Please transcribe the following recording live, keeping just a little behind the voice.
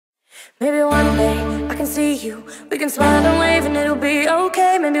Maybe one day I can see you, we can smile and wave and it'll be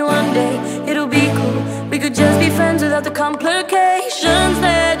okay. Maybe one day it'll be cool, we could just be friends without the complications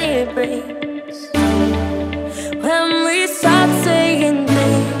that it brings. When we start saying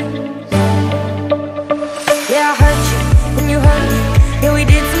things, yeah, I hurt you and you hurt me. Yeah, we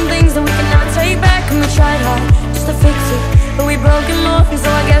did some things that we can never take back, and we tried hard just to fix it, but we broke them off, and so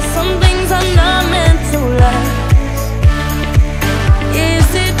I guess some things are not meant to last.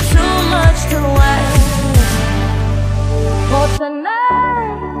 Is it too much to ask? For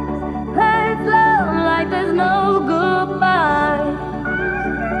tonight, let's love like there's no goodbye.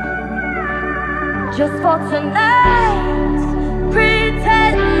 Just for tonight,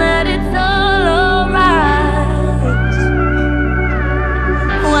 pretend that it's all alright.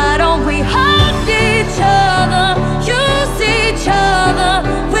 Why don't we hug each other, use each other,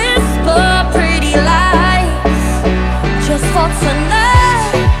 whisper pretty lies? Just for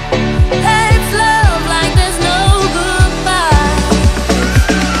tonight, let's love like there's no goodbye.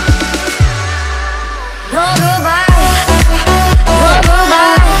 No goodbye, no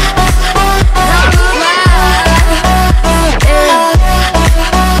goodbye, no goodbye, yeah.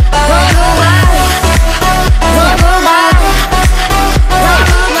 No goodbye, no goodbye, no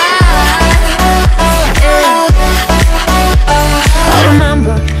goodbye, yeah. I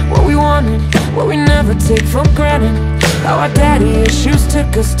remember what we wanted, what we never take for granted. How our daddy issues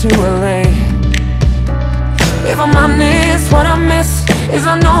took us to LA. If I'm honest, what I miss is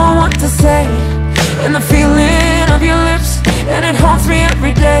I know what to say, and the feeling of your lips, and it haunts me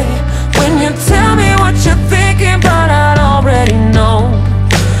every day. When you tell me what you're thinking, but I already know.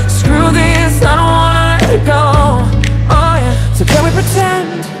 Screw this, I don't wanna let it go. Oh yeah, so can we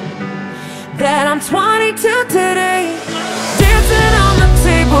pretend that I'm 22 today, dancing on the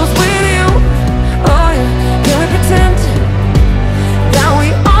tables with you? Oh yeah, can we pretend that we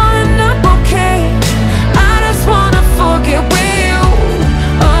all end up okay? I just wanna forget with you.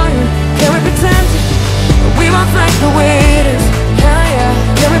 Oh yeah, can we pretend that we both like the way it is? Yeah, yeah,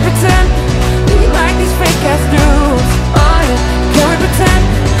 can we pretend that we like these fake ass dudes? Oh yeah, can we pretend?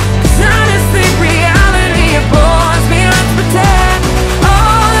 'Cause honestly, reality it bores me. Let's pretend.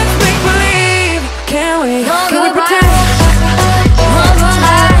 Oh, let's make believe. Can we? Can we pretend?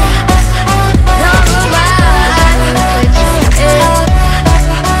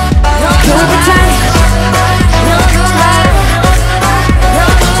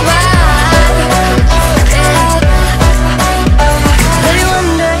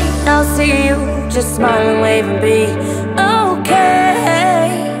 Just smile and wave and be okay.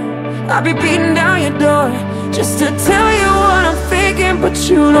 I'll be beating down your door just to tell you what I'm thinking, but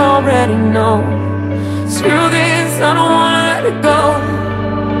you'd already know. Screw this, I don't wanna let it go.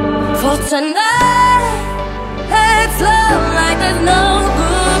 For tonight, let's love like there's no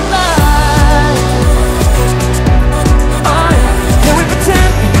goodbye. Oh yeah, can we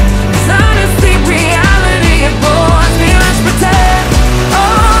pretend? 'Cause honestly, reality it bores me. Let's pretend.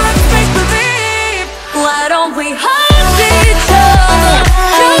 Oh, let's make believe. Why don't we hide?